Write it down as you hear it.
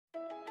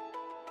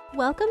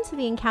Welcome to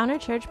the Encounter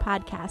Church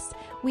podcast.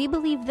 We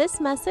believe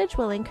this message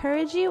will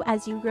encourage you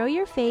as you grow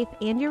your faith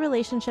and your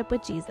relationship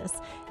with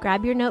Jesus.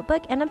 Grab your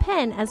notebook and a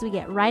pen as we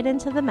get right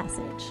into the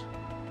message.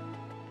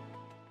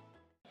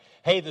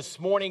 Hey,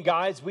 this morning,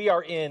 guys, we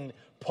are in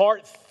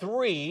part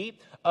 3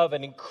 of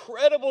an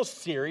incredible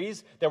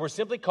series that we're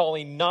simply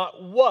calling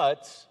Not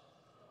What,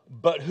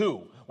 But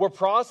Who. We're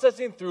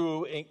processing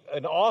through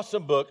an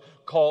awesome book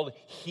called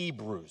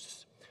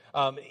Hebrews.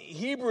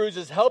 Hebrews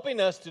is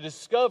helping us to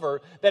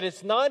discover that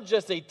it's not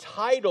just a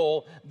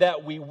title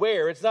that we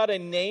wear. It's not a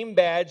name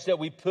badge that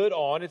we put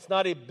on. It's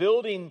not a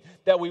building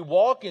that we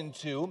walk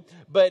into,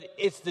 but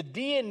it's the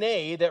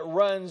DNA that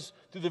runs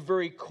through the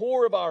very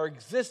core of our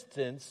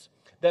existence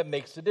that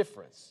makes a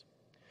difference.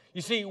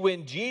 You see,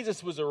 when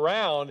Jesus was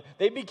around,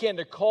 they began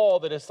to call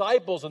the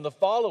disciples and the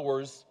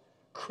followers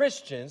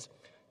Christians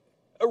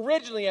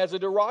originally as a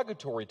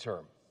derogatory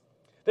term.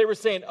 They were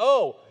saying,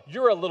 "Oh,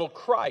 you're a little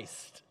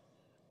Christ.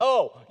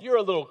 Oh, you're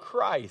a little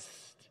Christ."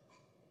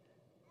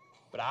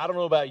 But I don't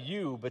know about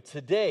you, but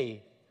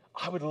today,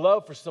 I would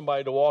love for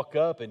somebody to walk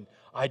up and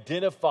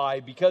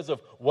identify because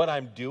of what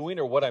I'm doing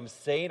or what I'm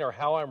saying or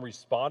how I'm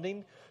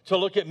responding, to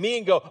look at me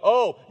and go,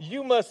 "Oh,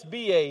 you must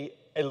be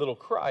a little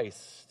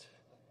Christ.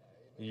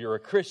 You're a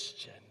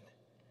Christian."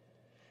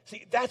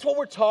 See, that's what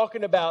we're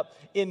talking about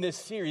in this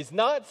series,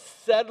 not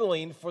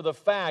settling for the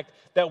fact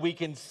that we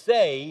can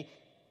say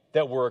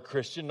that we're a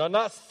Christian. No,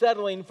 not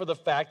settling for the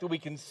fact that we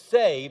can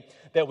say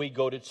that we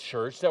go to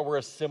church, that we're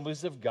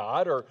assemblies of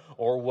God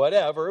or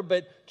whatever,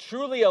 but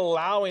truly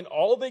allowing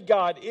all that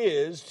God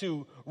is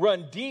to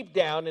run deep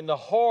down in the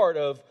heart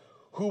of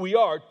who we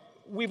are.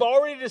 We've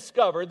already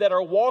discovered that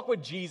our walk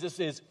with Jesus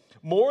is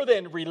more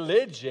than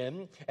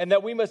religion and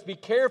that we must be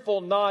careful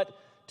not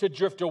to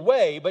drift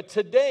away. But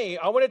today,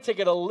 I want to take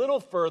it a little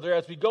further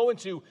as we go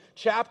into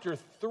chapter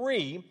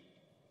 3.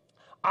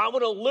 I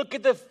want to look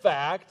at the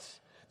fact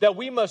that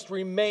we must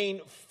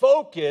remain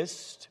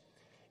focused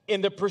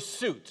in the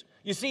pursuit.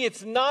 You see,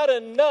 it's not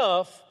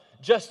enough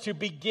just to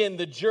begin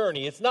the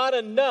journey. It's not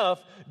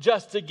enough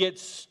just to get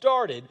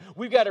started.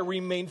 We've got to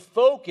remain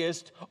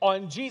focused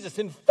on Jesus.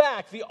 In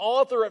fact, the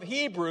author of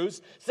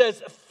Hebrews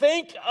says,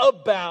 think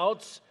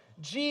about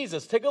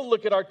Jesus. Take a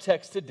look at our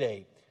text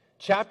today.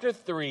 Chapter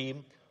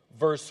 3,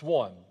 verse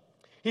 1.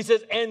 He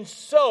says, "And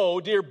so,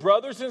 dear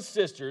brothers and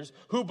sisters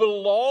who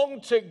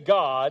belong to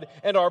God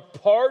and are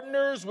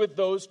partners with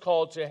those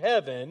called to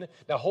heaven."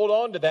 Now hold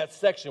on to that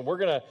section. We're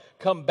going to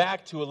come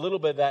back to a little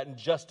bit of that in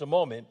just a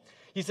moment.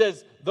 He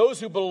says, those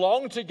who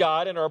belong to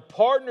God and are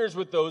partners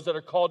with those that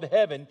are called to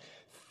heaven,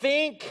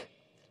 think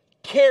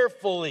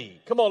carefully.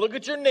 Come on, look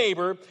at your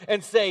neighbor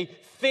and say,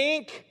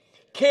 think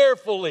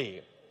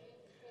carefully.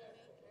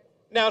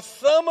 Now,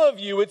 some of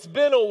you, it's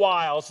been a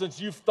while since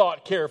you've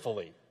thought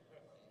carefully.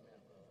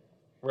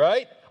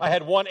 Right? I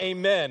had one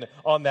amen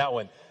on that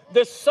one.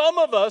 Some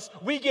of us,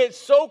 we get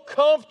so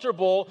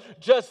comfortable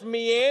just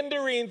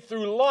meandering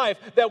through life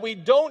that we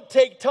don't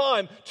take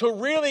time to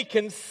really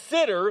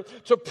consider,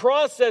 to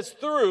process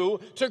through,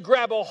 to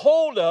grab a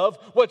hold of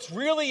what's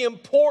really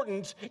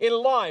important in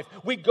life.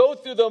 We go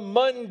through the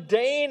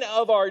mundane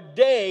of our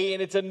day,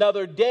 and it's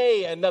another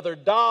day, another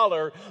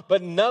dollar,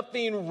 but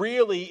nothing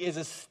really is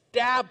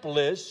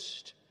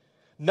established.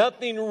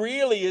 Nothing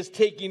really is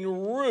taking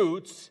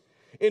roots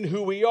in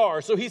who we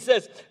are. So he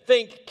says,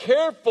 think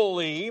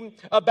carefully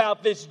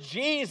about this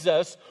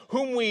Jesus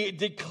whom we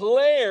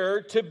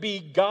declare to be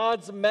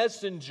God's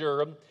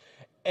messenger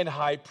and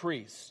high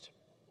priest.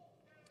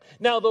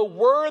 Now, the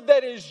word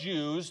that is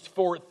used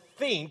for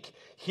think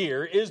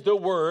here is the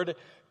word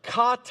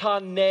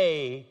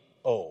kataneo.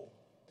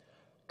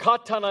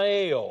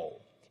 Kataneo.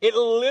 It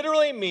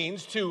literally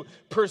means to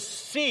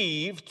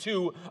perceive,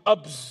 to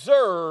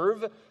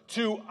observe,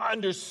 to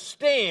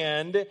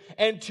understand,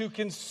 and to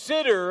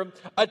consider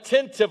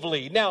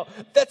attentively. Now,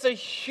 that's a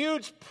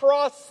huge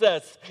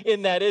process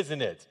in that,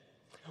 isn't it?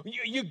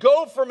 You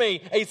go from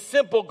a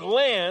simple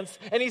glance,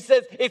 and he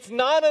says it's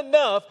not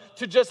enough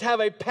to just have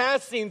a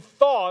passing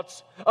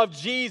thoughts of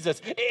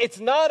Jesus.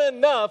 It's not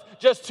enough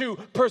just to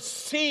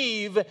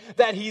perceive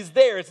that he's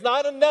there. It's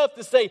not enough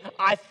to say,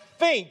 I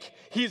think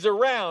he's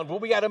around. Well,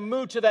 we got to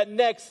move to that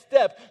next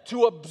step,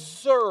 to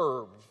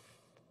observe,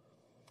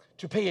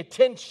 to pay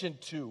attention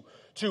to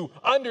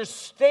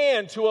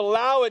understand, to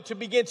allow it to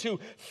begin to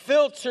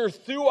filter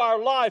through our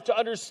life, to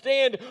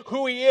understand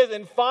who he is,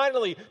 and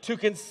finally, to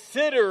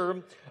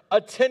consider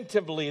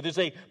attentively. There's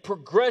a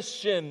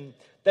progression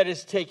that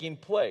is taking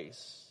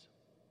place.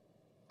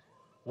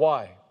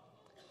 Why?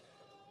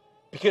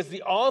 Because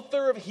the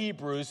author of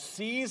Hebrews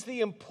sees the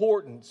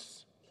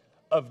importance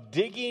of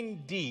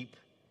digging deep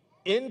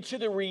into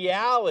the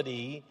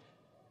reality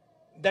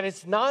that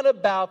it's not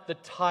about the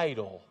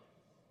title,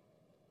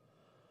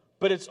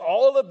 but it's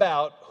all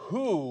about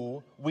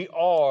who we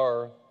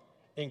are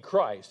in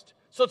Christ.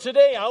 So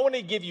today I want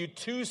to give you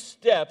 2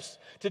 steps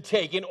to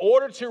take in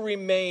order to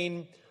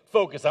remain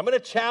focused. I'm going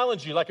to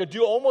challenge you, like I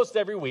do almost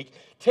every week,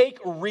 take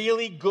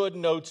really good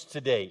notes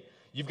today.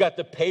 You've got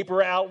the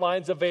paper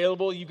outlines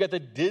available. You've got the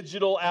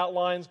digital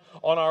outlines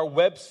on our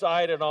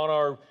website and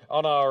on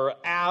our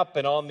app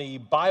and on the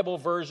Bible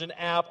version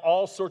app,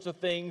 all sorts of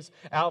things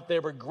out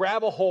there. But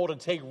grab a hold and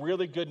take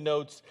really good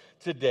notes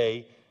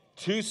today.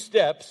 2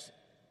 steps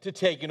to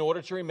take in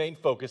order to remain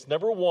focused.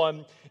 Number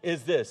 1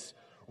 is this: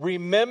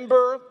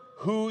 remember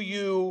who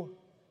you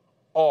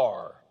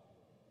are.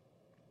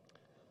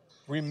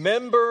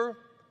 Remember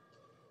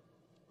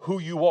who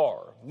you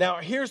are. Now,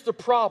 here's the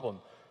problem.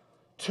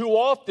 Too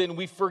often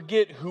we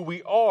forget who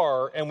we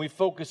are and we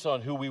focus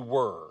on who we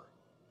were.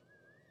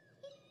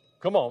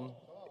 Come on.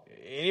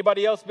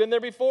 Anybody else been there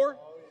before?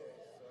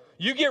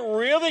 You get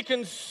really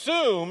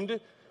consumed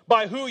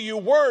by who you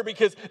were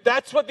because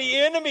that's what the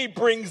enemy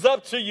brings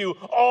up to you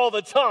all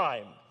the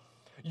time.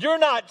 You're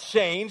not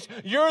changed.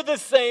 You're the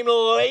same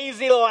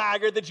lazy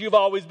laggard that you've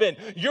always been.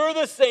 You're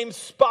the same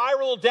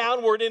spiral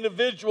downward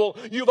individual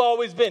you've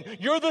always been.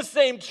 You're the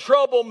same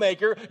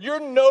troublemaker.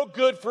 You're no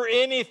good for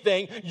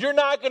anything. You're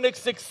not going to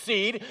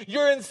succeed.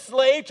 You're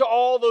enslaved to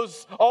all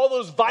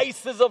those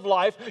vices of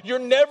life. You're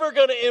never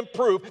going to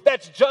improve.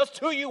 That's just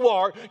who you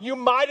are. You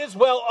might as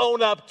well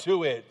own up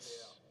to it.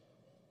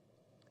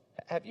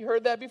 Have you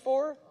heard that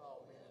before?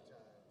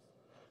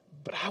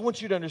 But I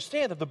want you to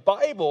understand that the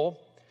Bible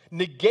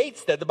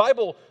negates that. The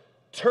Bible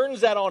turns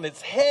that on its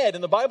head,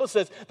 and the Bible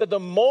says that the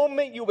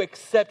moment you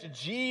accept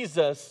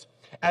Jesus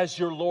as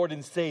your Lord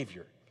and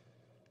Savior,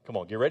 come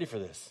on, get ready for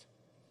this.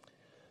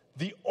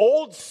 The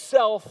old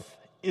self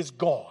is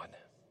gone.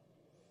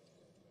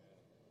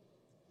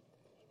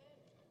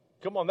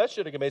 Come on, that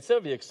should have made some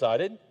of you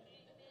excited.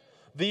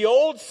 The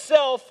old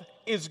self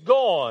is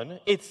gone,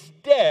 it's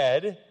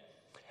dead,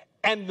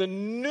 and the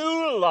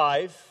new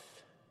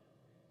life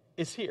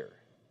is here.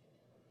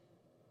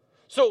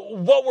 So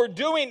what we're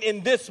doing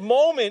in this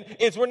moment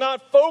is we're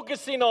not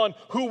focusing on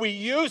who we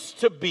used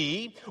to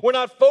be. We're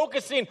not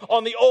focusing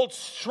on the old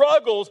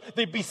struggles,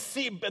 the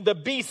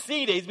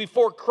BC days,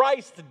 before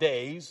Christ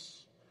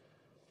days.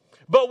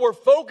 But we're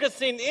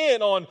focusing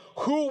in on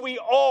who we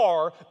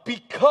are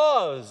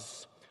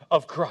because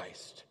of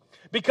Christ,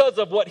 because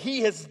of what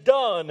He has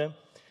done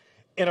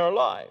in our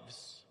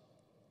lives.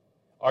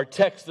 Our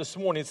text this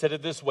morning said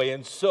it this way: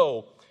 and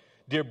so,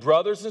 dear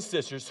brothers and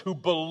sisters who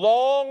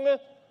belong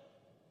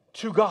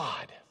to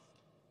God.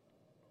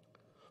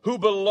 Who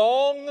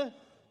belong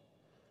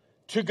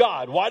to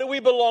God. Why do we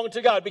belong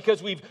to God?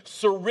 Because we've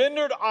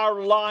surrendered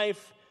our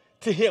life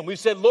to Him. We've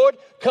said, Lord,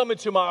 come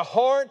into my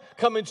heart,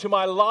 come into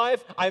my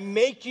life. I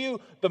make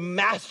you the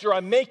master.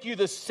 I make you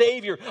the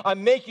Savior. I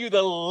make you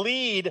the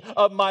lead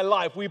of my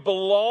life. We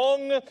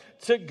belong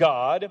to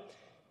God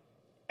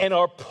and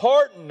are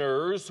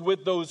partners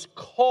with those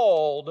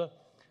called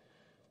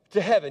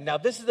to heaven. Now,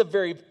 this is a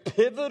very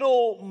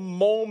pivotal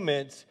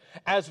moment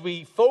as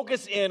we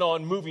focus in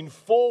on moving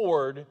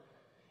forward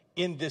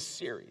in this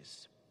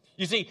series.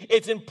 You see,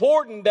 it's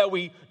important that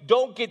we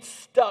don't get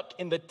stuck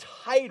in the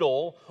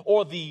title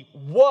or the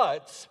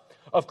what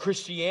of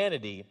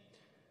Christianity,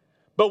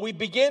 but we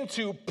begin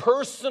to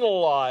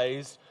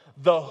personalize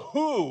the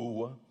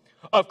who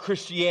of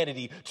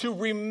Christianity, to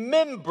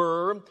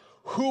remember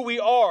who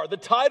we are. The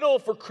title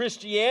for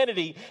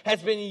Christianity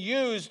has been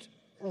used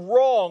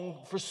wrong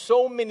for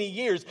so many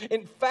years.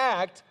 In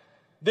fact,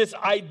 this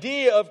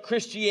idea of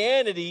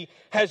Christianity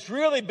has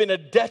really been a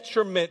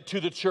detriment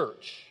to the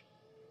church.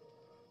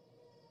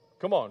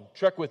 Come on,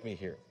 trek with me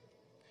here.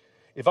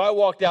 If I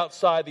walked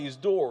outside these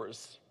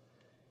doors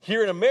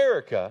here in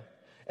America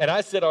and I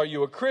said, "Are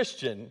you a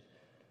Christian?"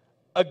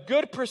 a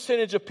good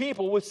percentage of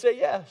people would say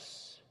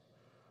yes.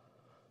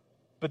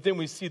 But then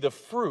we see the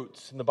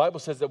fruits, and the Bible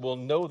says that we'll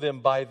know them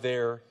by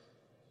their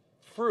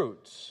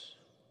fruits.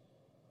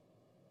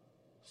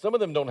 Some of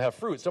them don't have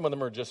fruit. Some of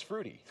them are just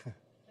fruity.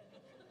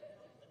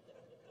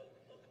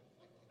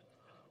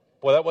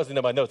 Boy, that wasn't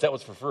in my notes. That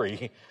was for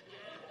free.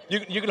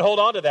 You can hold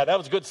on to that. That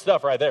was good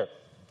stuff right there.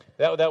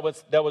 That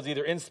was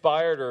either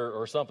inspired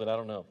or something. I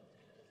don't know.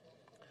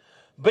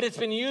 But it's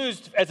been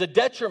used as a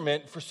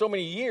detriment for so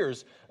many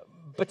years.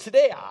 But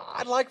today,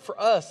 I'd like for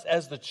us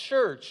as the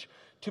church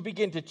to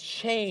begin to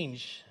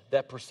change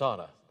that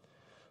persona.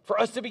 For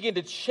us to begin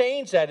to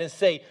change that and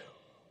say,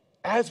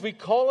 as we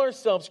call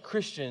ourselves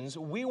Christians,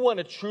 we want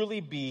to truly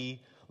be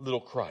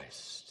little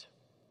Christ.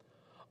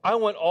 I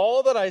want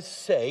all that I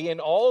say and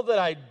all that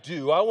I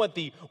do, I want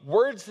the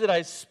words that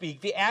I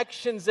speak, the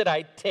actions that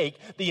I take,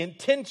 the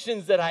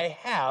intentions that I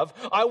have,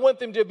 I want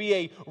them to be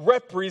a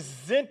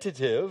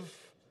representative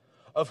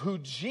of who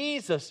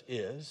Jesus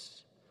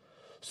is,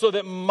 so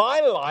that my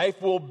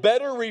life will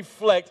better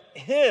reflect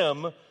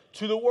Him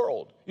to the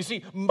world. You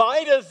see,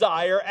 my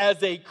desire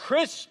as a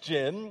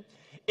Christian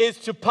is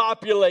to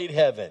populate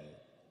heaven.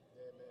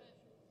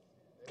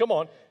 Come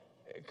on.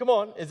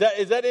 Is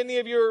that any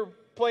of your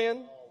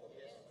plan?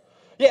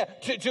 Yeah,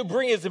 to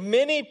bring as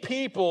many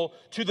people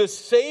to the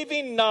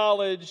saving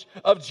knowledge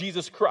of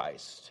Jesus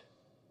Christ.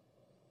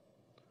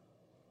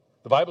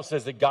 The Bible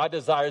says that God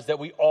desires that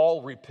we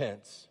all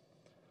repent,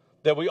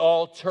 that we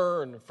all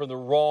turn from the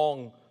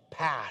wrong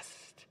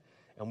past,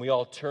 and we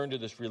all turn to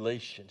this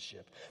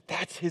relationship.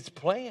 That's His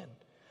plan.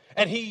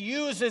 And he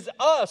uses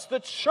us, the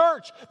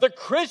church, the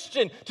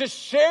Christian, to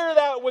share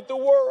that with the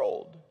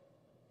world.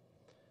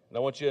 And I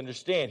want you to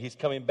understand, he's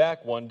coming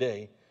back one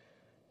day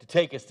to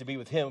take us to be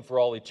with him for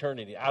all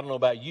eternity. I don't know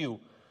about you,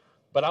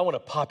 but I want to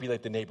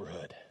populate the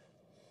neighborhood.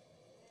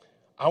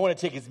 I want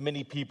to take as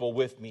many people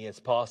with me as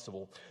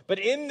possible. But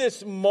in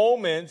this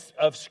moment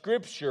of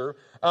Scripture,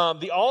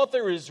 the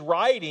author is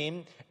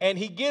writing, and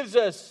he gives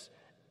us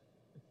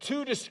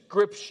two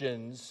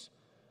descriptions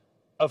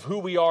of who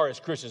we are as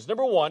Christians.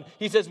 Number one,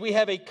 he says we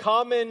have a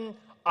common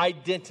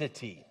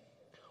identity.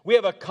 We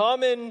have a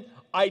common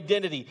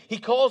identity. He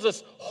calls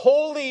us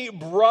holy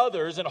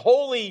brothers and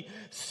holy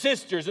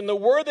sisters. And the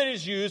word that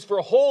is used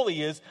for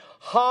holy is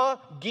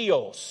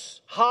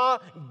hagios.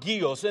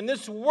 Hagios. And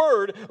this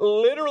word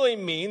literally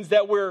means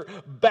that we're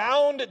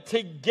bound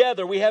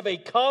together. We have a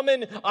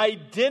common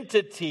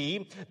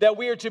identity, that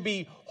we are to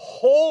be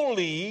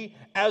holy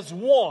as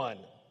one.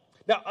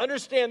 Now,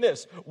 understand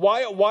this.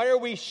 Why are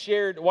we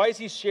shared? Why is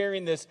he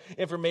sharing this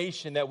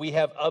information that we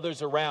have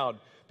others around?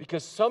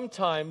 Because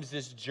sometimes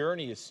this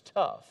journey is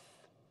tough.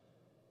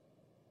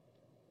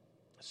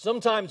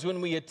 Sometimes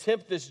when we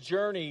attempt this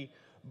journey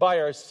by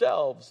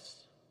ourselves,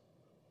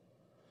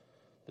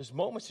 there's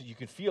moments that you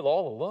can feel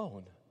all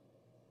alone.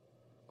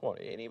 Come on,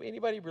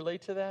 anybody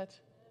relate to that?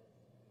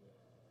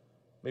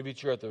 Maybe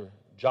you're at the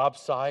job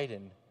site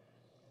and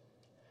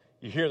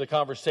you hear the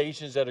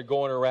conversations that are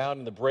going around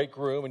in the break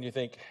room and you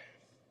think,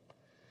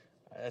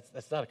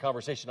 that's not a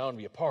conversation I want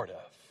to be a part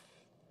of.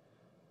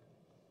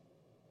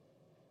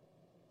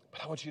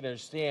 But I want you to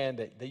understand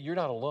that you're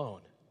not alone.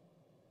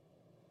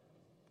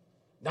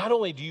 Not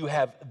only do you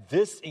have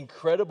this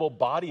incredible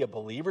body of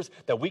believers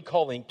that we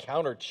call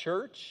Encounter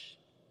Church,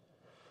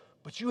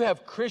 but you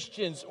have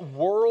Christians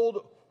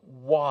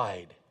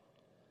worldwide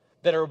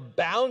that are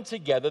bound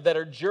together, that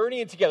are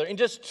journeying together. In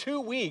just 2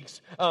 weeks,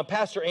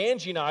 Pastor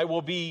Angie and I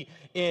will be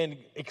in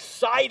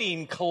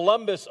exciting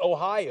Columbus,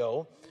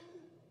 Ohio,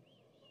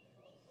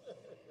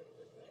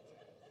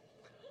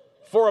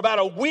 for about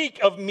a week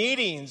of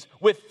meetings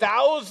with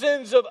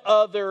thousands of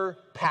other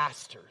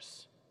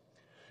pastors.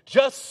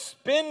 Just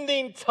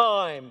spending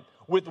time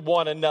with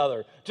one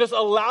another. Just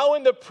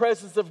allowing the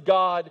presence of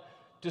God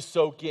to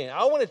soak in.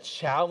 I want to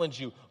challenge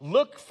you.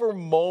 Look for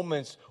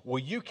moments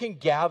where you can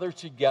gather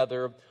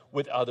together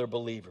with other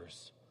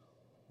believers.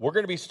 We're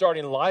going to be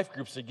starting life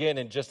groups again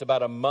in just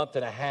about a month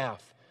and a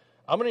half.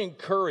 I'm going to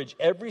encourage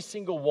every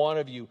single one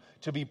of you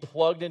to be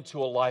plugged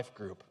into a life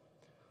group.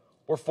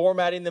 We're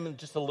formatting them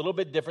just a little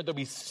bit different. There'll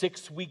be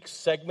 6-week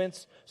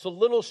segments, so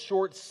little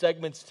short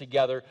segments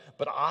together.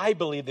 But I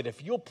believe that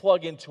if you'll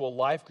plug into a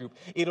life group,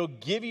 it'll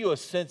give you a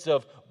sense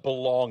of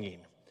belonging.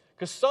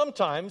 Because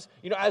sometimes,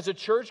 as a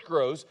church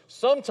grows,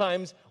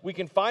 sometimes we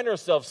can find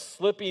ourselves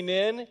slipping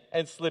in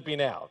and slipping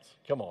out.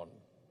 Come on.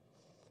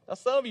 Now,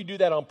 some of you do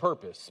that on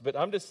purpose, but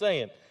I'm just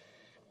saying,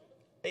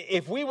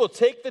 if we will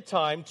take the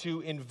time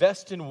to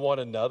invest in one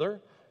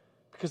another,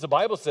 because the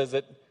Bible says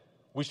that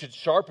we should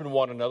sharpen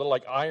one another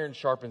like iron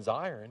sharpens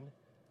iron.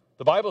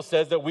 The Bible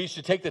says that we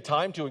should take the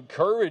time to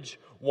encourage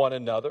one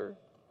another.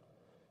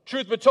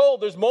 Truth be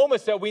told, there's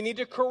moments that we need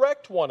to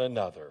correct one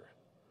another.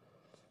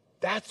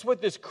 That's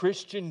what this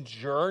Christian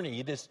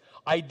journey, this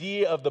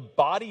idea of the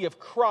body of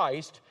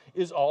Christ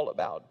is all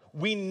about.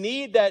 We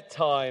need that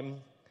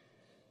time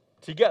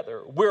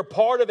together. We're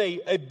part of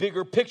a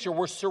bigger picture.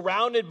 We're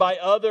surrounded by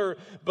other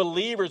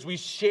believers. We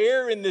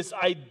share in this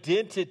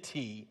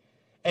identity.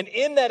 And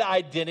in that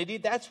identity,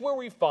 that's where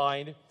we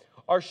find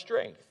our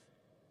strength.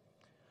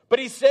 But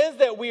he says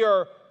that we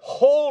are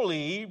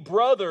holy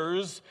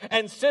brothers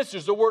and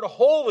sisters. The word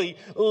holy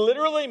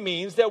literally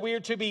means that we are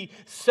to be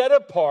set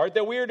apart,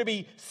 that we are to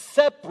be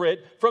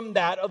separate from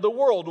that of the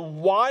world.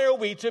 Why are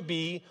we to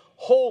be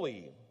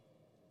holy?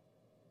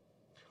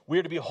 We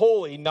are to be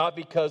holy not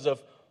because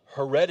of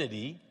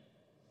heredity,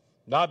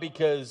 not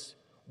because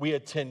we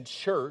attend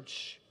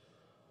church.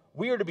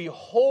 We are to be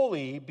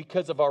holy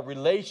because of our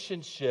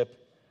relationship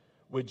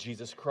with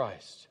Jesus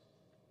Christ.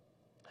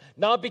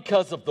 Not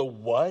because of the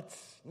what,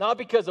 not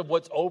because of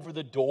what's over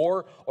the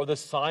door or the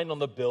sign on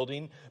the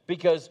building,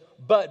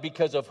 but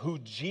because of who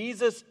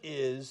Jesus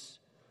is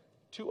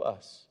to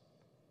us.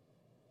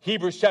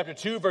 Hebrews chapter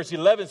 2, verse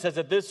 11 says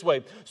it this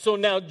way. So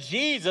now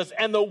Jesus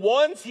and the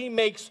ones he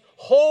makes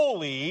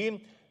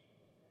holy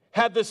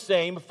have the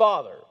same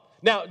Father.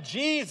 Now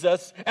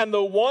Jesus and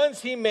the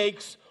ones he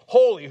makes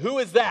holy, who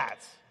is that?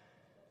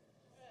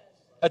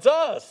 That's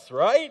us,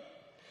 right?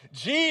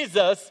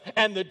 Jesus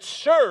and the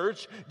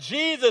church,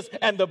 Jesus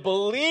and the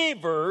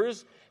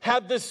believers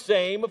have the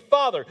same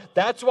Father.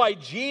 That's why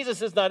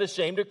Jesus is not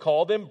ashamed to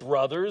call them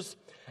brothers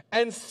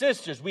and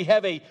sisters. We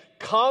have a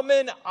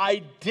common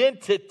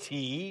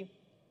identity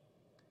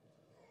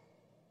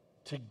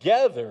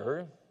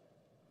together,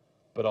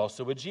 but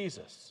also with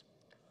Jesus.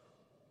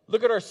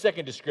 Look at our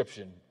second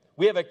description.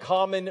 We have a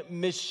common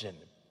mission.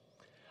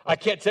 I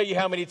can't tell you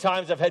how many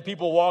times I've had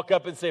people walk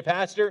up and say,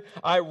 Pastor,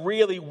 I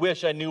really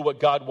wish I knew what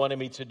God wanted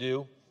me to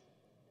do.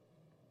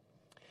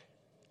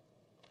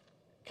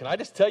 Can I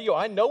just tell you,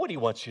 I know what he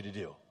wants you to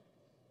do.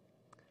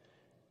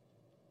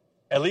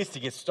 at least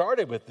to get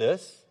started with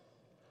this.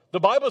 The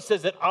Bible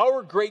says that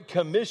our great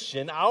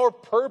commission, our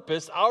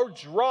purpose, our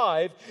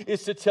drive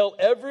is to tell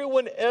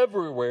everyone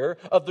everywhere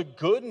of the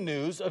good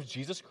news of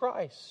Jesus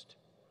Christ.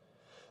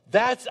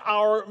 That's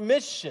our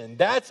mission.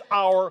 That's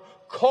our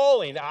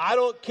calling. I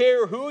don't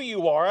care who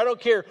you are. I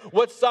don't care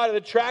what side of the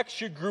tracks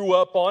you grew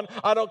up on.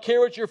 I don't care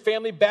what your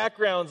family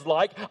background's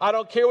like. I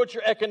don't care what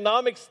your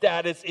economic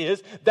status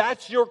is.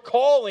 That's your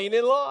calling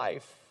in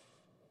life.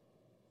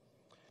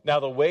 Now,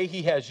 the way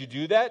He has you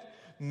do that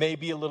may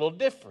be a little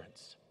different.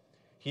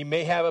 He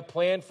may have a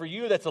plan for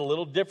you that's a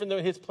little different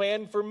than His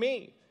plan for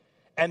me.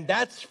 And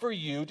that's for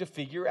you to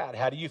figure out.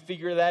 How do you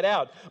figure that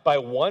out? By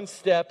one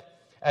step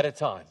at a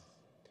time.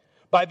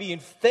 By being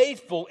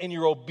faithful in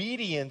your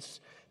obedience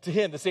to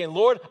Him, to saying,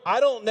 Lord,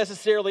 I don't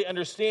necessarily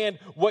understand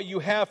what you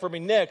have for me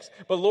next,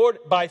 but Lord,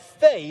 by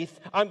faith,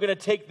 I'm going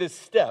to take this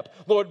step.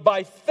 Lord,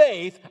 by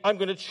faith, I'm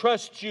going to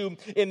trust you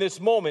in this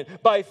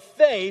moment. By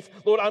faith,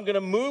 Lord, I'm going to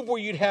move where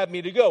you'd have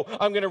me to go.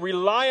 I'm going to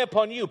rely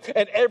upon you.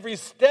 And every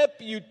step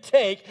you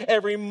take,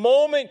 every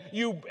moment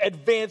you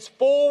advance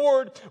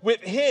forward with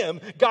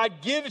Him,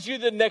 God gives you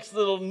the next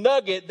little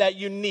nugget that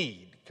you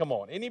need. Come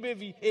on.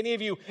 Any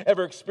of you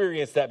ever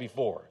experienced that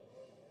before?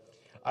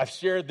 I've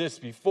shared this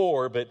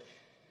before, but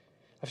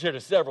I've shared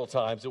it several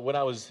times. That when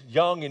I was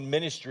young in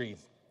ministry,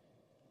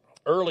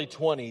 early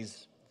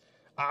 20s,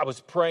 I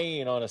was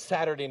praying on a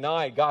Saturday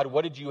night, God,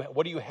 what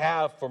do you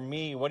have for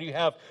me? What do you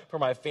have for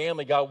my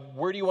family? God,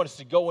 where do you want us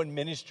to go in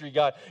ministry?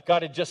 God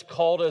had just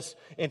called us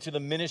into the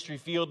ministry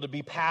field to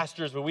be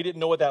pastors, but we didn't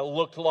know what that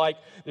looked like.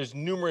 There's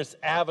numerous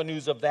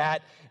avenues of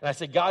that. And I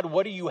said, God,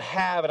 what do you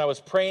have? And I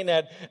was praying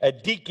at a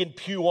deacon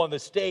pew on the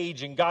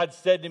stage, and God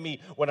said to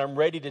me, when I'm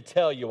ready to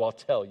tell you, I'll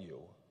tell you.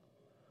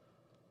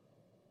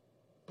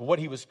 But what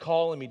He was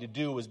calling me to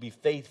do was be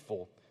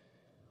faithful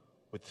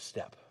with the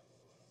step.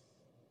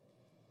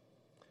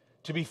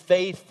 To be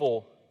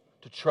faithful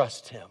to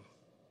trust Him.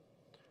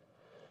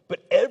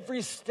 But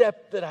every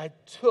step that I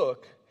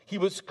took, He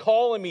was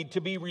calling me to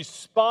be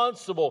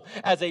responsible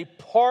as a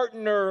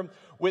partner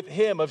with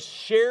Him, of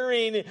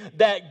sharing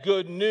that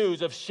good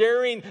news, of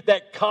sharing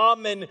that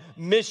common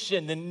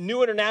mission. The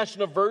New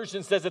International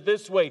Version says it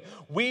this way: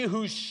 we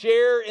who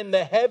share in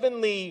the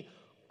heavenly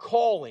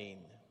calling.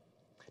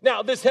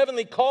 Now, this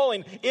heavenly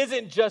calling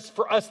isn't just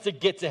for us to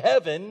get to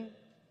heaven,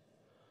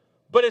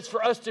 but it's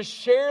for us to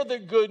share the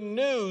good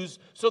news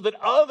so that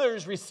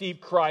others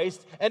receive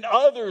Christ and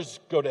others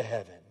go to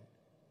heaven.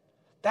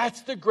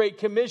 That's the Great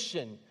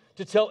Commission,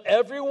 to tell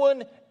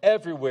everyone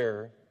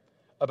everywhere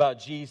about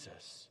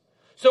Jesus.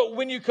 So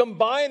when you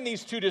combine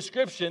these two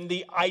descriptions,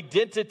 the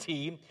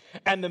identity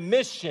and the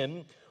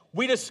mission,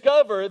 we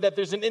discover that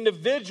there's an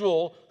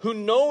individual who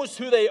knows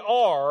who they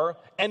are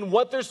and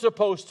what they're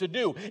supposed to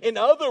do. In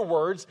other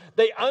words,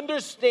 they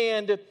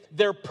understand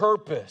their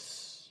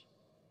purpose.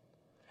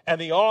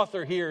 And the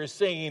author here is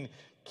saying,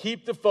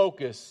 keep the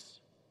focus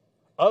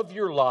of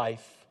your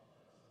life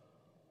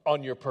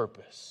on your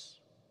purpose.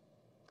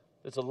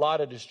 There's a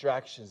lot of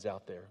distractions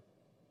out there.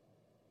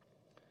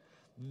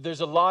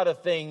 There's a lot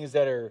of things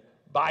that are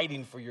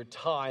biting for your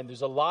time.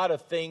 There's a lot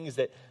of things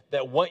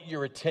that want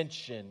your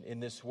attention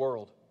in this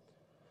world.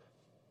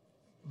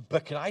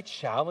 But can I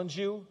challenge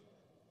you?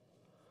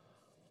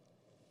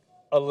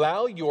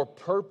 Allow your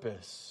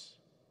purpose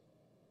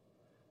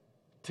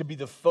to be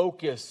the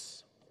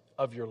focus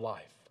of your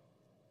life.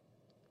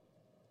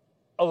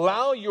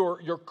 Allow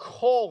your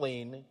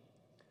calling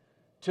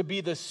to be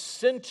the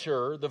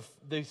center,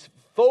 the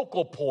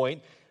focal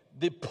point,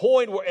 the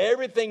point where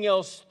everything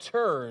else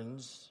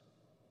turns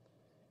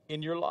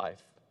in your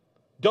life.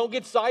 Don't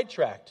get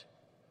sidetracked.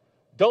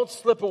 Don't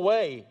slip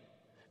away.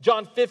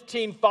 John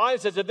 15:5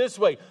 says it this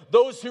way: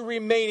 those who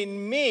remain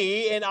in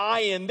me and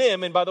I in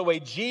them. And by the way,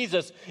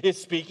 Jesus is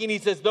speaking. He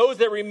says, those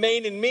that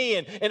remain in me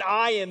and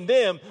I in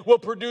them will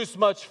produce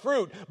much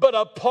fruit. But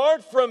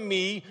apart from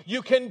me,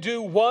 you can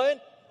do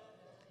what?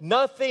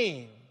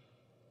 Nothing.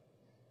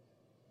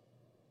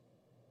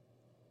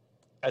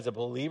 As a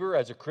believer,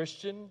 as a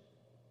Christian,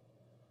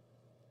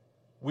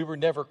 we were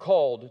never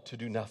called to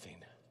do nothing.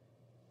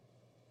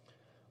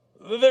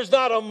 There's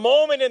not a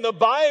moment in the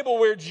Bible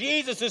where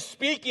Jesus is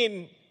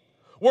speaking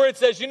where it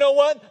says, you know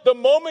what? The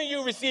moment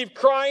you receive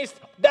Christ,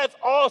 that's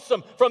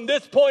awesome. From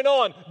this point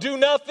on, do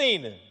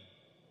nothing.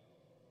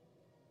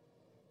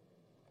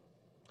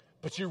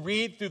 But you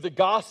read through the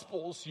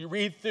Gospels, you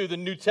read through the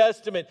New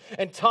Testament,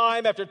 and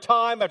time after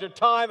time after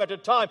time after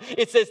time,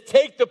 it says,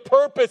 take the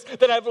purpose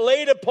that I've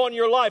laid upon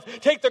your life.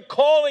 Take the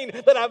calling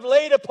that I've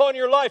laid upon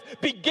your life.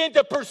 Begin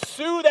to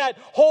pursue that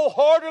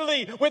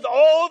wholeheartedly with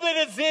all that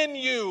is in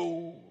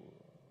you.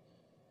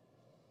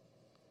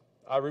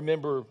 I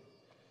remember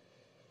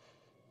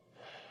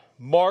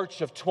March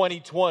of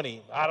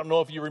 2020. I don't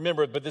know if you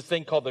remember it, but this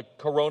thing called the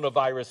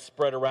coronavirus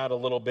spread around a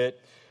little bit.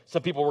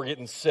 Some people were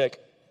getting sick.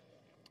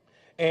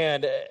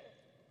 And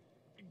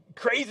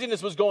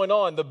craziness was going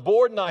on. The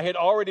board and I had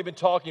already been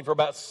talking for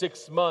about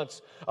 6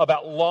 months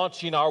about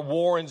launching our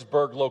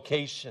Warrensburg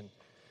location.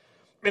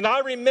 And I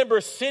remember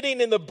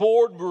sitting in the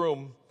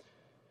boardroom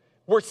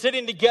we're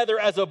sitting together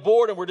as a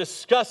board and we're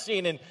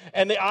discussing,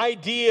 and the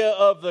idea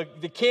of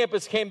the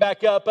campus came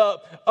back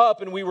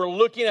up, and we were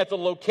looking at the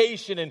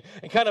location and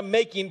kind of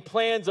making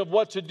plans of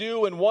what to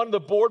do. And one of the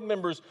board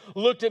members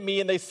looked at me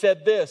and they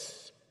said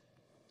this,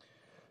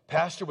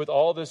 Pastor, with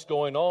all this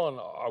going on,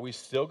 are we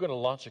still going to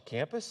launch a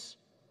campus?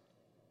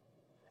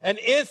 And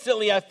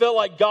instantly I felt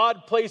like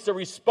God placed a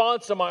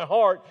response in my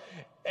heart.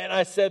 And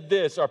I said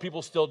this, are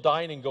people still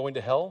dying and going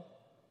to hell?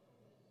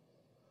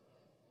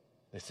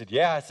 They said,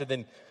 yeah. I said,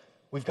 then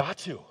we've got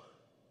to.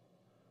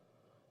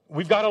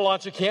 We've got to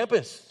launch a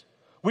campus.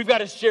 We've got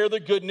to share the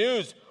good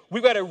news.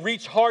 We've got to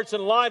reach hearts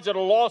and lives that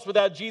are lost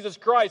without Jesus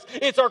Christ.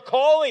 It's our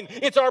calling.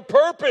 It's our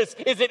purpose.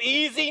 Is it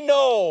easy?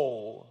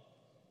 No.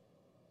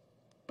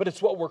 But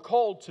it's what we're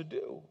called to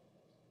do.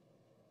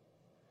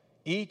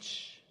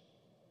 Each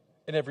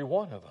and every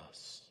one of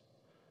us.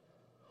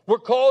 We're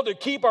called to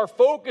keep our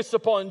focus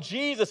upon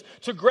Jesus,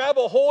 to grab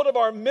a hold of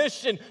our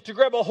mission, to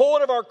grab a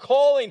hold of our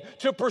calling,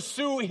 to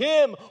pursue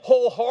Him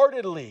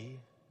wholeheartedly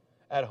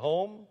at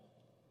home,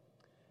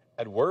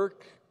 at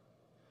work,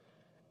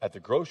 at the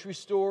grocery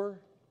store,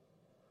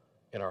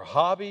 in our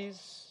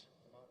hobbies,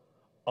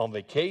 on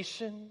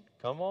vacation.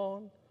 Come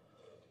on.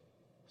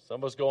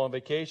 Some of us go on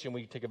vacation.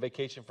 We take a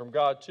vacation from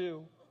God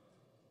too.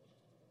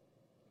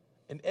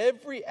 In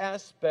every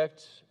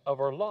aspect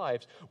of our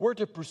lives, we're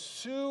to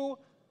pursue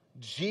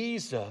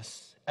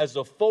Jesus as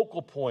the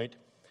focal point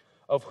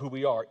of who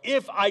we are.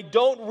 If I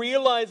don't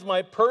realize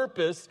my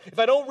purpose, if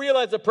I don't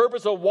realize the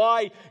purpose of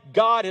why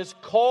God has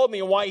called me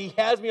and why He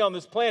has me on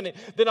this planet,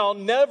 then I'll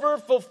never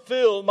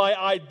fulfill my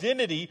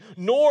identity,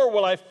 nor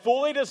will I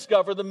fully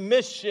discover the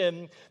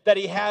mission that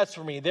He has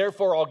for me.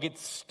 Therefore, I'll get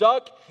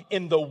stuck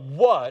in the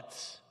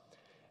what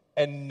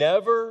and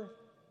never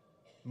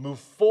move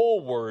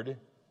forward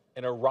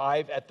and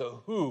arrive at the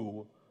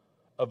who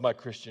of my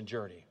Christian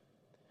journey.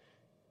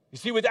 You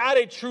see, without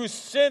a true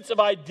sense of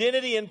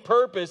identity and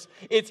purpose,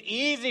 it's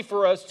easy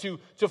for us to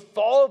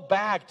fall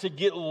back, to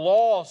get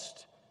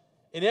lost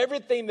in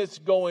everything that's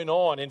going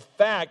on. In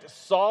fact,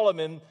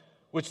 Solomon,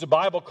 which the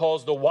Bible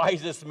calls the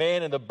wisest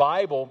man in the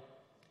Bible,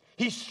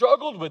 he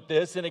struggled with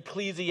this in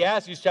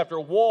Ecclesiastes chapter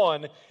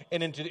 1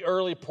 and into the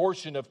early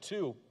portion of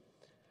 2.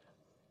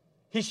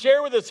 He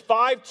shared with us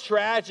 5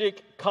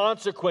 tragic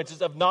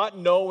consequences of not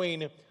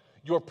knowing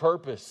your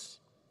purpose.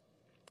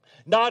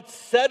 Not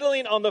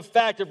settling on the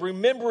fact of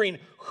remembering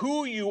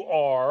who you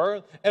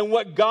are and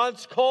what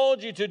God's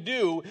called you to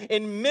do,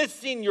 and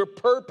missing your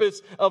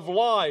purpose of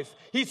life.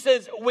 He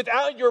says,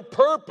 without your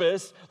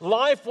purpose,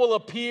 life will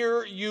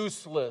appear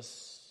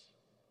useless.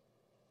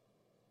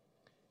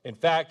 In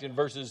fact, in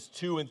verses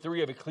 2 and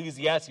 3 of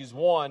Ecclesiastes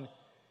 1,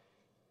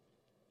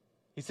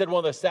 he said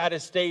one of the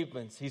saddest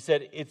statements. He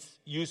said, it's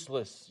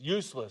useless.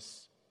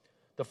 Useless,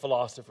 the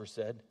philosopher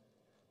said.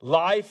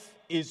 Life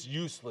is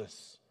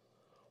useless.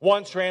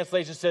 One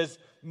translation says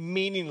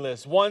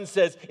meaningless. One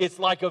says it's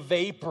like a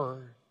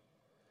vapor.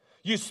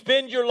 You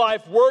spend your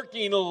life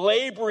working,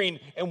 laboring,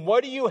 and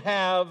what do you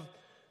have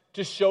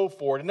to show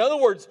for it? In other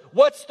words,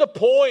 what's the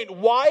point?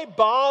 Why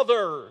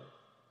bother?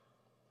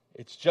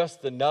 It's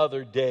just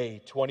another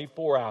day,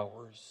 24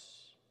 hours.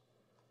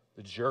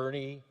 The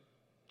journey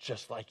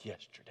just like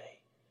yesterday.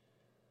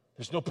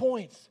 There's no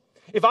points.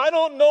 If I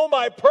don't know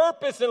my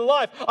purpose in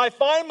life, I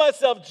find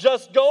myself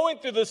just going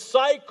through the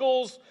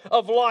cycles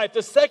of life.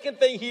 The second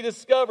thing he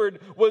discovered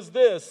was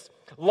this: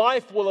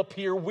 life will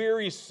appear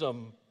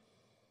wearisome.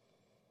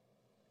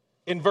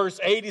 In verse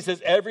 8, he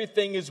says,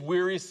 everything is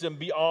wearisome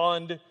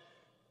beyond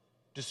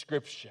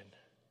description.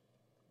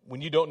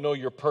 When you don't know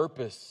your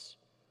purpose,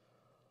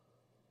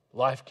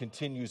 life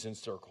continues in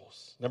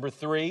circles. Number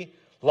 3,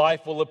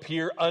 life will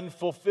appear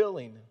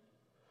unfulfilling.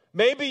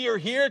 Maybe you're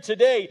here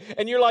today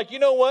and you're like, you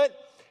know what?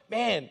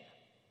 Man,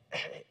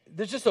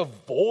 there's just a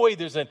void.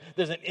 There's an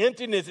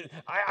emptiness.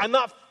 I'm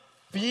not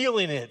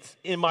feeling it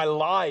in my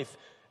life.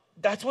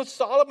 That's what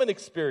Solomon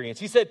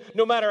experienced. He said,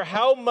 no matter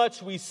how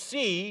much we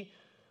see,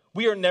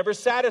 we are never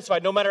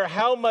satisfied. No matter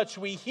how much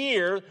we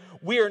hear,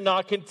 we are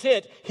not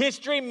content.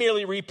 History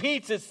merely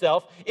repeats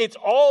itself. It's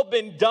all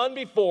been done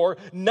before.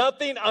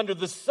 Nothing under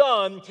the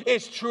sun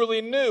is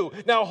truly new.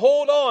 Now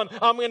hold on.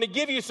 I'm going to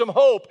give you some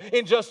hope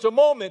in just a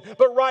moment.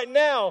 But right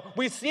now,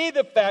 we see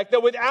the fact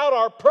that without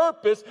our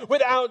purpose,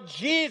 without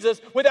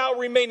Jesus, without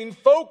remaining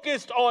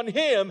focused on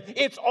Him,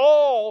 it's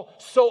all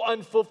so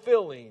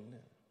unfulfilling.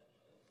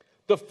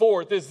 The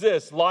fourth is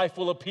this: life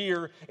will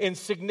appear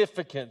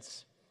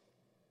insignificant.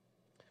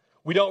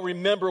 We don't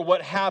remember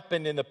what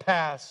happened in the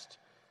past.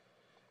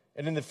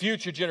 And in the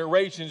future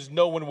generations,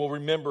 no one will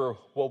remember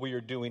what we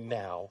are doing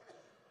now.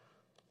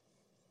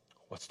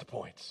 What's the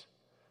point?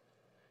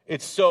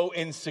 It's so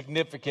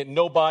insignificant.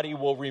 Nobody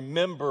will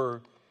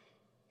remember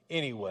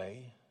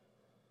anyway.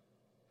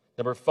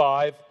 Number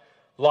 5,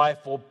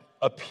 life will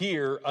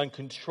appear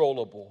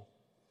uncontrollable.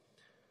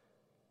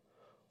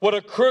 What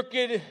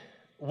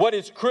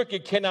is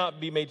crooked cannot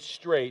be made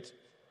straight.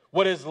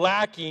 What is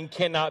lacking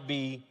cannot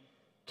be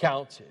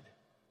counted.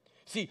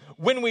 See,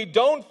 when we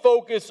don't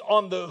focus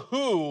on the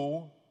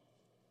who,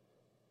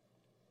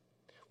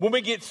 when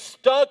we get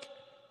stuck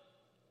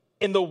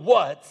in the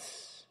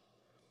what's,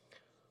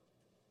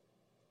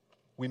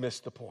 we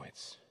miss the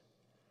points.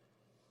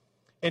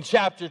 In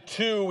chapter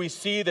 2, we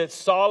see that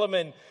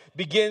Solomon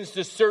begins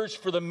to search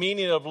for the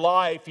meaning of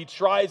life. He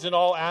tries in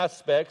all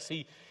aspects.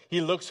 He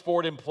looks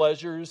for it in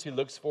pleasures. He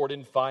looks for it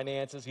in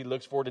finances. He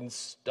looks for it in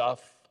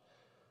stuff.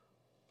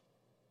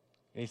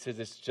 And he says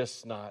it's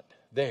just not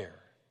there.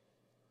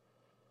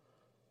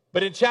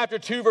 But in chapter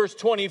 2, verse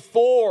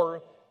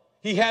 24,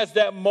 he has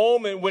that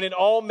moment when it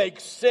all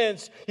makes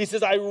sense. He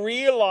says, I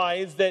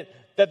realize that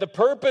the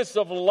purpose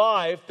of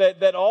life,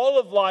 that all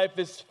of life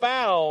is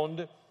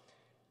found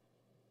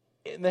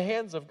in the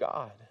hands of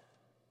God.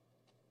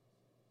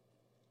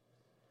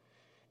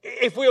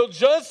 If we'll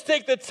just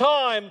take the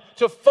time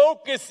to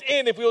focus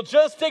in, if we'll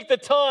just take the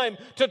time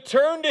to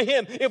turn to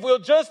Him, if we'll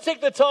just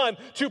take the time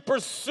to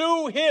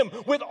pursue Him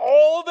with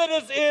all that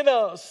is in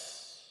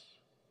us,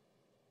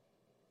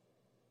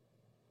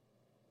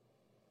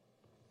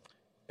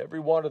 every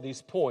one of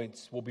these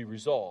points will be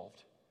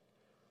resolved.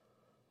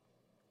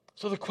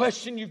 So the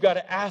question you've got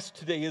to ask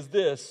today is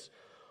this: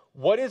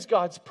 what is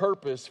God's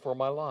purpose for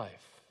my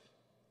life?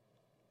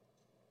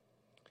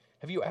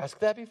 Have you asked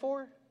that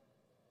before?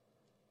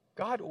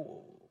 God,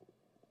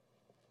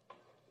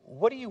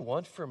 what do you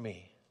want from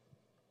me?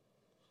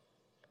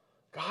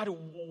 God,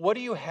 what do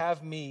you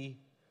have me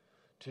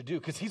to do?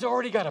 Because He's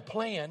already got a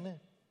plan.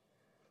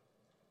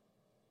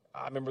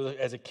 I remember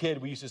as a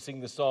kid, we used to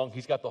sing the song,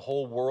 He's got the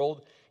whole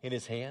world in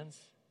His hands.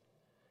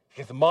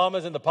 He got the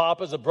mamas and the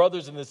papas, the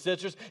brothers and the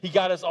sisters. He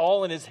got us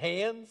all in His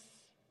hands.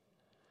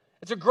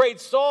 It's a great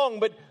song,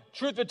 but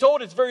truth be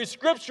told, it's very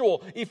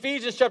scriptural.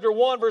 Ephesians chapter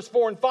 1, verse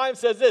 4 and 5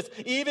 says this: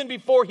 even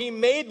before He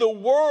made the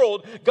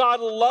world, God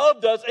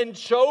loved us and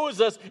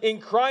chose us in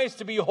Christ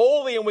to be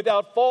holy and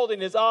without fault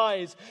in His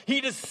eyes. He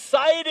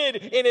decided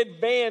in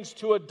advance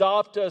to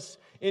adopt us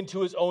into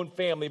His own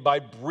family by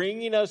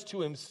bringing us to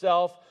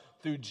Himself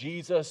through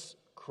Jesus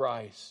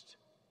Christ.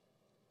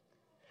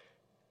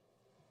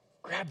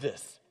 Grab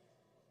this.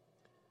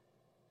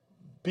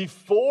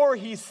 Before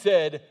He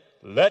said,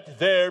 let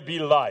there be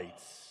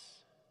lights,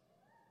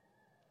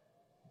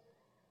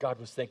 God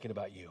was thinking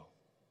about you.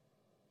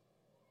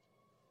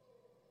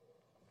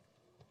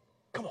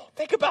 Come on,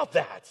 think about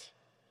that.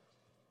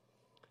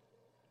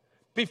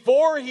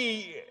 Before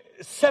He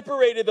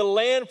separated the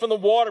land from the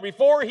water,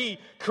 before He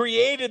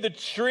created the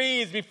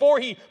trees, before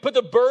He put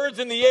the birds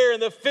in the air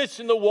and the fish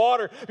in the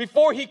water,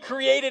 before He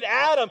created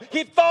Adam,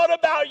 He thought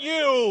about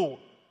you.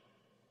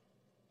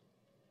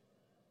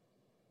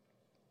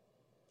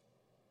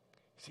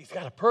 See, He's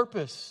got a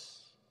purpose.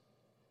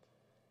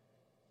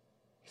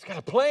 He's got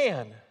a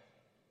plan.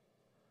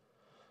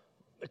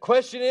 The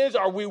question is,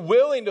 are we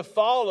willing to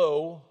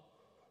follow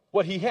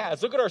what He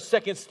has? Look at our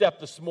second step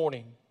this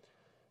morning.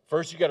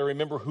 First, you got to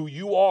remember who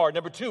you are.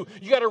 Number two,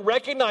 you got to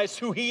recognize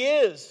who He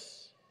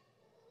is.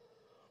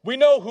 We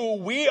know who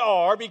we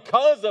are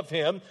because of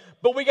Him,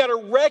 but we got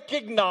to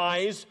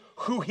recognize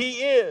who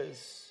He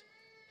is.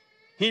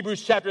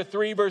 Hebrews chapter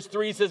 3, verse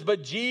 3 says,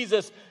 but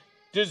Jesus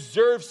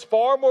deserves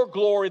far more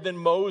glory than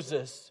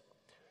Moses,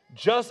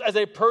 just as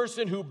a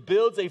person who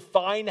builds a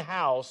fine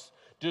house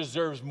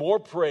deserves more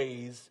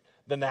praise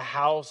than the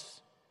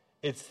house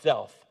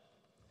itself.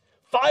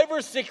 5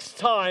 or 6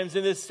 times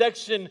in this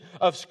section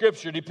of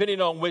Scripture, depending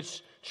on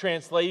which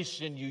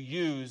translation you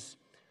use,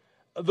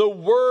 the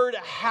word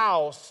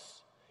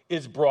house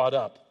is brought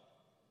up.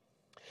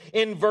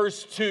 In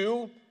verse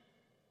 2,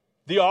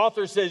 the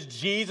author says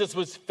Jesus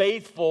was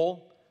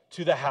faithful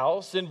to the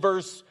house. In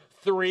verse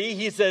 3,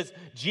 he says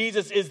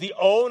Jesus is the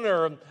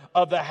owner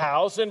of the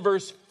house. In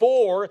verse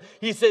 4,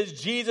 he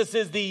says Jesus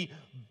is the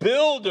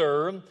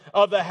builder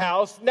of the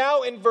house.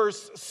 Now in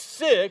verse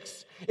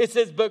 6, it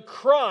says, but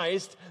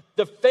Christ,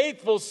 the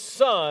faithful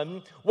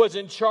Son, was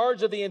in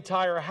charge of the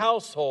entire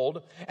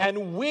household,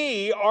 and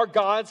we are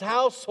God's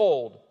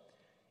household,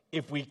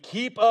 if we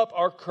keep up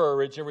our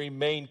courage and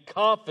remain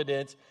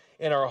confident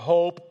in our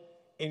hope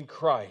in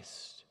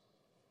Christ.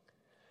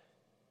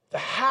 The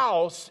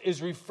house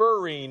is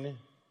referring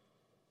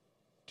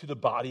to the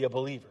body of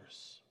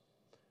believers.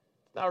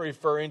 It's not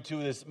referring to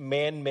this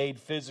man-made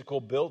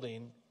physical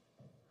building,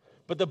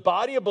 but the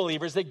body of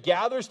believers that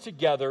gathers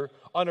together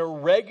on a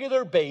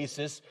regular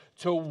basis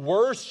to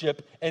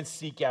worship and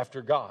seek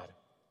after God.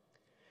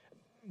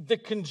 The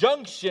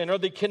conjunction or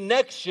the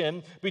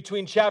connection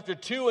between chapter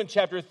 2 and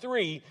chapter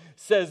 3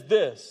 says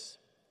this: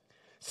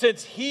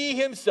 since He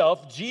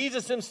Himself,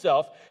 Jesus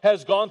Himself,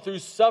 has gone through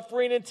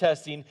suffering and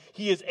testing,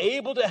 He is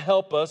able to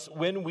help us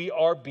when we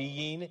are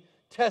being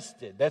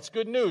tested. That's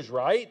good news,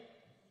 right?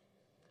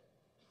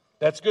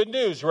 That's good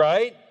news,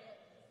 right?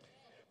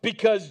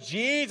 Because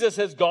Jesus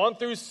has gone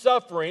through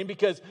suffering,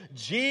 because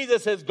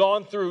Jesus has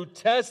gone through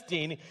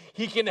testing,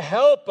 He can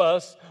help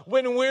us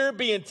when we're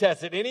being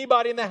tested.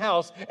 Anybody in the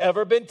house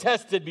ever been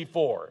tested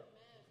before?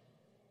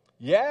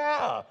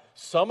 Yeah,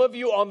 some of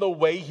you on the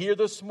way here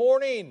this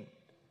morning,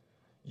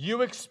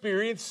 you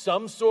experienced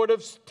some sort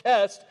of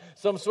test,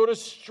 some sort of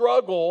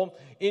struggle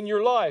in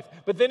your life.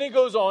 But then it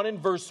goes on in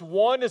verse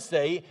 1 to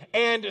say,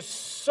 and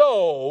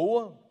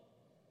so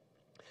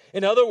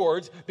In other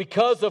words,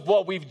 because of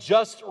what we've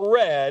just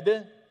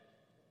read,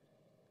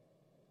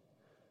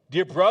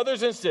 dear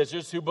brothers and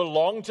sisters who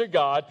belong to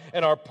God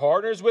and are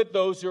partners with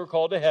those who are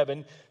called to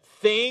heaven,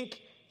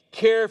 think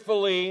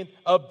carefully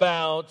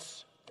about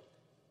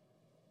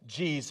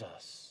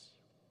Jesus.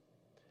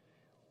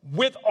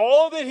 With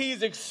all that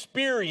he's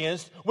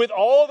experienced, with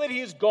all that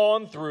he's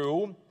gone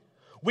through,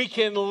 we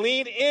can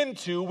lean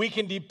into, we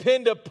can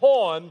depend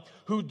upon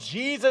who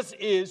Jesus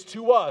is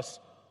to us.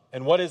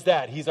 And what is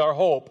that? He's our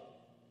hope.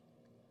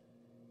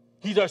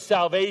 He's our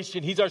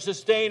salvation. He's our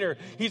sustainer.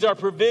 He's our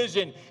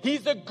provision.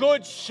 He's the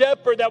good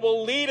shepherd that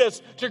will lead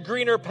us to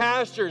greener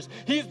pastures.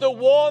 He's the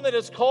one that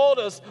has called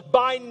us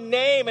by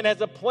name and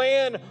has a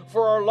plan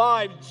for our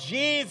lives.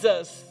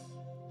 Jesus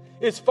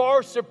is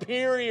far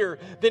superior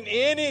than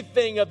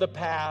anything of the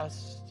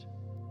past.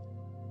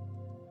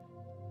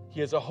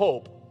 He has a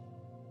hope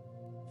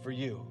for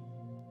you.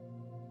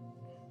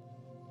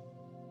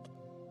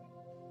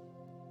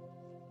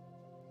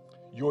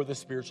 You're the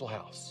spiritual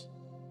house.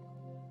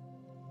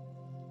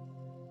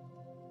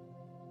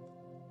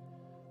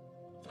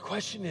 The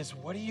question is,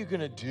 what are you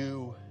going to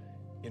do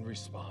in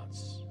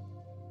response?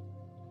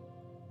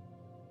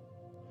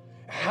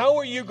 How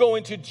are you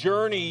going to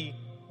journey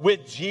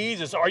with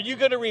Jesus? Are you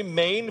going to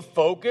remain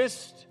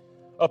focused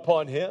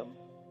upon him?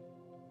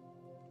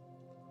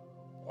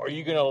 Or are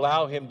you going to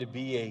allow him to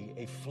be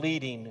a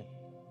fleeting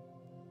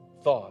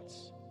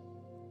thoughts?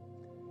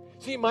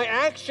 See, my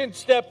action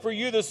step for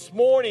you this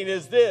morning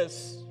is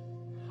this.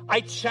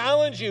 I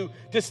challenge you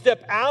to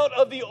step out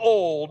of the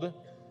old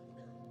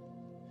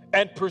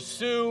and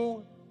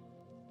pursue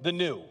the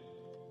new.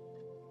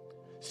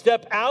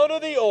 Step out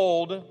of the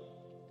old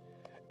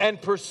and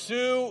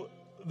pursue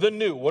the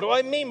new. What do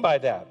I mean by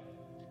that?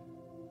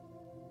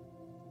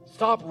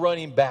 Stop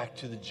running back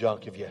to the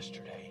junk of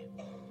yesterday.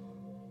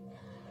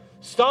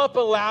 Stop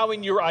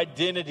allowing your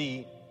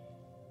identity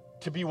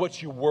to be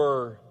what you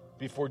were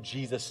before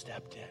Jesus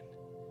stepped in.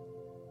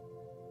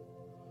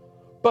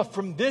 But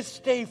from this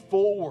day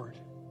forward,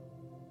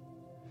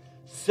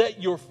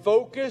 set your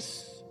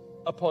focus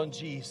upon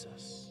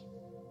Jesus.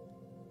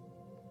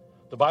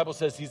 The Bible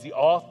says he's the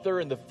author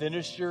and the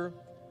finisher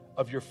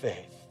of your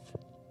faith.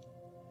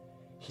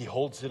 He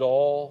holds it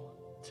all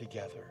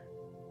together.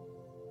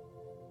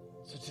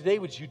 So today,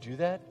 would you do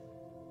that?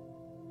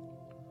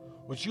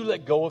 Would you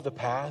let go of the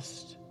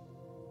past?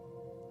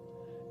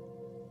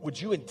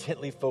 Would you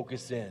intently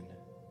focus in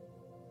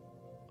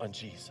on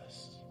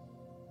Jesus?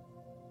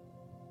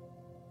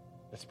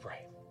 Let's pray.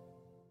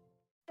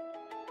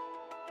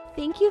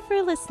 Thank you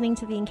for listening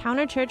to the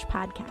Encounter Church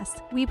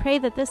podcast. We pray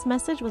that this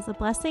message was a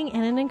blessing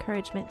and an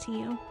encouragement to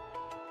you.